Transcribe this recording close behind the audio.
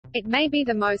It may be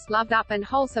the most loved up and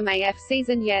wholesome AF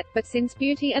season yet, but since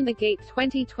Beauty and the Geek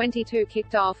 2022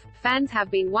 kicked off, fans have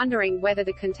been wondering whether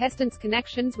the contestants'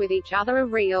 connections with each other are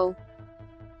real.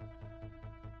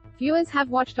 Viewers have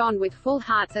watched on with full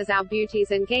hearts as our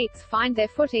beauties and geeks find their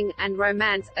footing and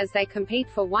romance as they compete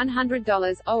for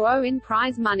 $100 in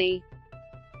prize money.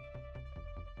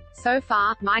 So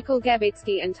far,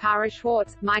 Gebicki and Tara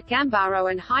Schwarz,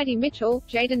 Gambaro and Heidi Mitchell,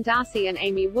 Jayden, Darcy and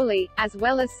Aimee Woolley, as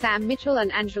well as Sam Mitchell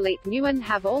and Angelique Nguyen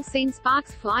have all seen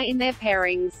sparks fly in their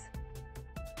pairings.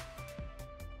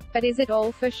 But is it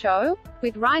all for show?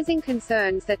 With rising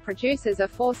concerns that producers are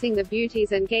forcing the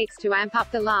beauties and geeks to amp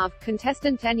up the love,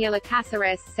 contestant Daniela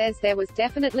Caceres says there was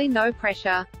definitely no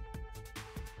pressure.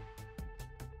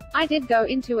 I did go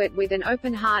into it with an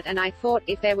open heart and I thought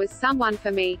if there was someone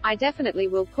for me, I definitely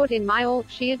will put in my all,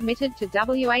 she admitted to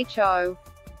WHO.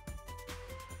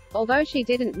 Although she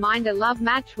didn't mind a love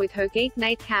match with her geek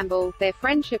Nate Campbell, their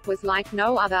friendship was like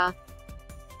no other.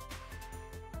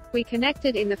 We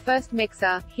connected in the first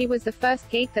mixer, he was the first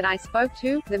geek that I spoke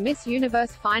to, the Miss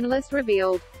Universe finalist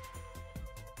revealed.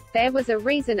 There was a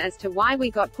reason as to why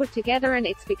we got put together and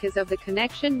it's because of the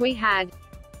connection we had.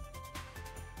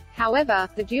 However,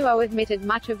 the duo admitted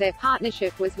much of their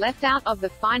partnership was left out of the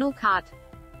final cut.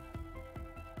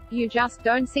 You just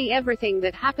don't see everything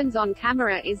that happens on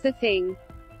camera is the thing.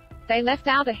 They left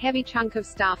out a heavy chunk of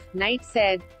stuff, Nate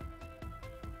said.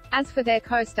 As for their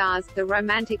co-stars, the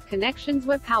romantic connections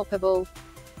were palpable.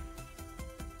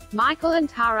 Michael and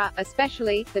Tara,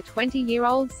 especially, the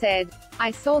 20-year-old said, I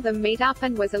saw them meet up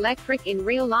and was electric in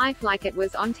real life like it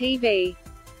was on TV.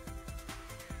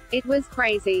 It was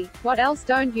crazy. What else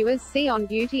don't viewers see on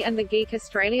Beauty and the Geek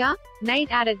Australia? Nate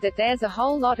added that there's a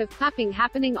whole lot of clapping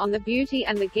happening on the Beauty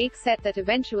and the Geek set that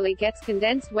eventually gets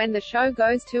condensed when the show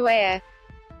goes to air.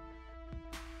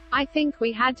 I think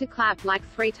we had to clap like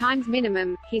 3 times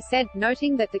minimum, he said,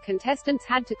 noting that the contestants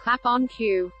had to clap on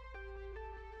cue.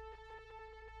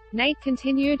 Nate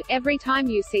continued, every time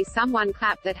you see someone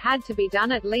clap that had to be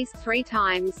done at least 3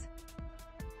 times.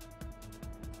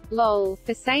 Lol.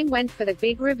 The same went for the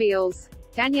big reveals.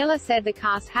 Daniela said the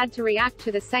cast had to react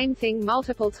to the same thing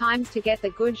multiple times to get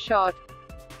the good shot.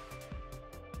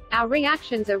 Our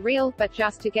reactions are real, but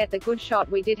just to get the good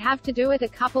shot we did have to do it a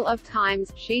couple of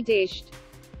times, she dished.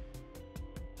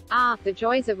 Ah, the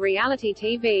joys of reality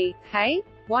TV, hey?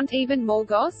 Want even more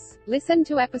goss? Listen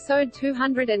to episode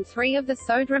 203 of the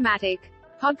So Dramatic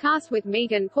podcast with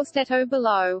Megan Pustetto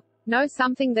below. Know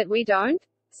something that we don't?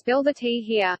 Spill the tea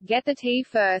here, get the tea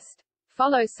first.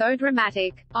 Follow So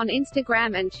Dramatic on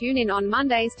Instagram and tune in on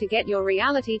Mondays to get your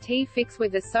reality tea fix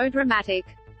with the So Dramatic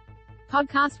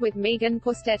podcast with Megan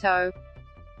Pustetto.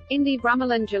 Indy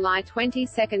Brummerlin July 22,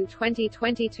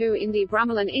 2022. Indy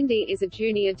Brummerlin. Indy is a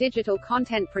junior digital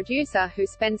content producer who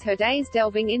spends her days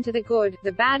delving into the good,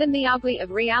 the bad and the ugly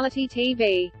of reality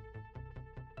TV.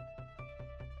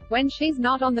 When she's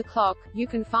not on the clock, you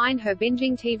can find her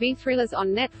binging TV thrillers on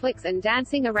Netflix and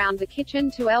dancing around the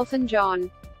kitchen to Elton John.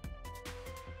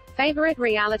 Favorite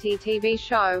reality TV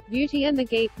show, Beauty and the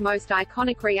Geek. Most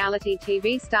iconic reality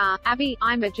TV star, Abby,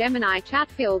 I'm a Gemini.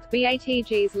 Chatfield,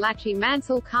 BATG's Lachie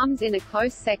Mansell comes in a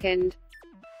close second.